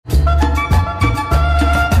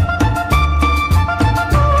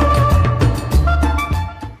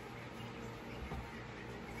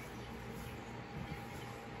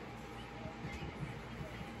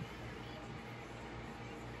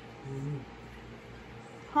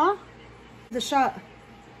Huh? The shot.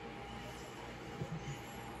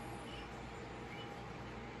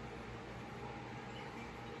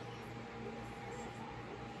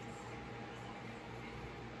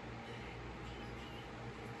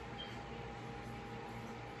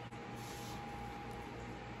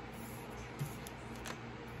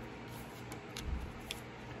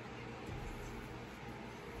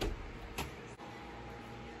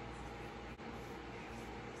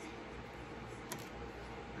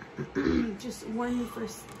 Just one for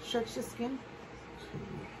stretch the skin.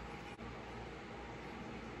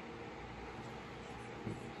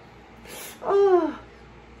 Oh.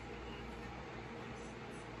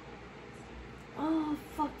 Oh,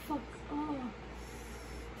 fuck. Oh.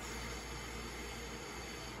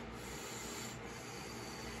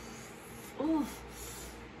 Oh.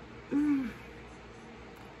 I feel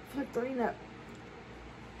like throwing up.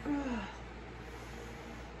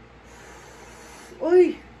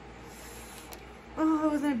 Oi. Oh,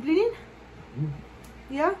 was I bleeding?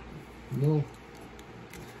 Yeah? No.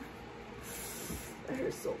 It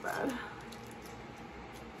hurts so bad.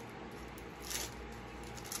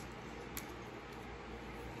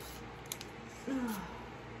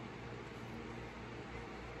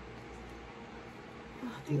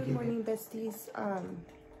 Good morning, besties.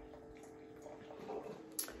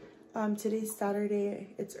 Today's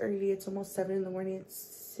Saturday. It's early. It's almost 7 in the morning. It's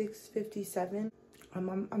 6:57.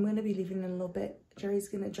 I'm gonna be leaving in a little bit. Jerry's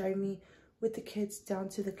gonna drive me with the kids down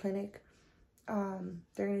to the clinic.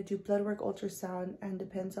 They're gonna do blood work, ultrasound, and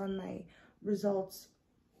depends on my results.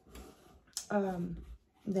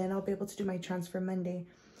 Then I'll be able to do my transfer Monday.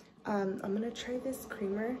 I'm gonna try this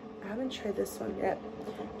creamer. I haven't tried this one yet.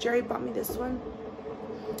 Jerry bought me this one.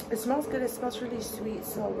 It smells good. It smells really sweet,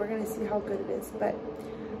 so we're gonna see how good it is. But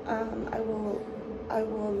I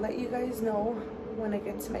will let you guys know when I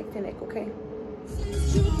get to my clinic, okay?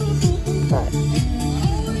 But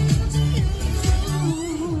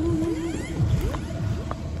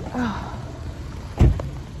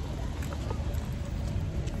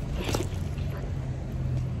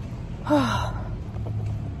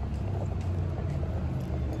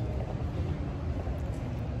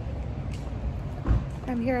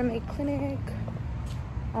I'm here at my clinic.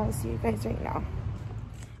 I'll see you guys right now.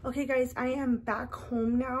 Okay guys, I am back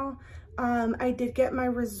home now. I did get my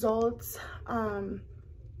results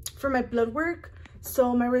for my blood work.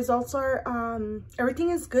 So my results are, everything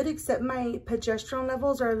is good except my progesterone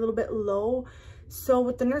levels are a little bit low. So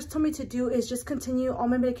what the nurse told me to do is just continue all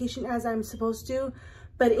my medication as I'm supposed to,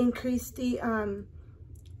 but increase the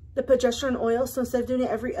progesterone oil. So instead of doing it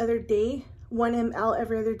every other day, 1 ml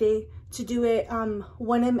every other day, to do it 1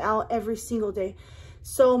 ml every single day.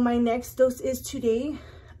 So my next dose is today.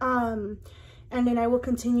 And then I will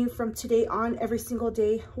continue from today on every single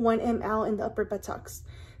day, 1 ml in the upper buttocks.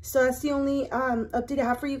 So that's the only update I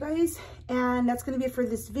have for you guys. And that's going to be it for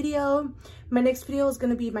this video. My next video is going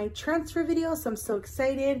to be my transfer video. So I'm so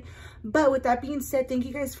excited. But with that being said, thank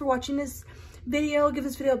you guys for watching this video. Give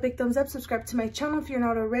this video a big thumbs up. Subscribe to my channel if you're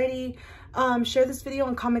not already. Share this video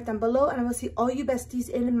and comment down below. And I will see all you besties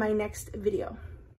in my next video.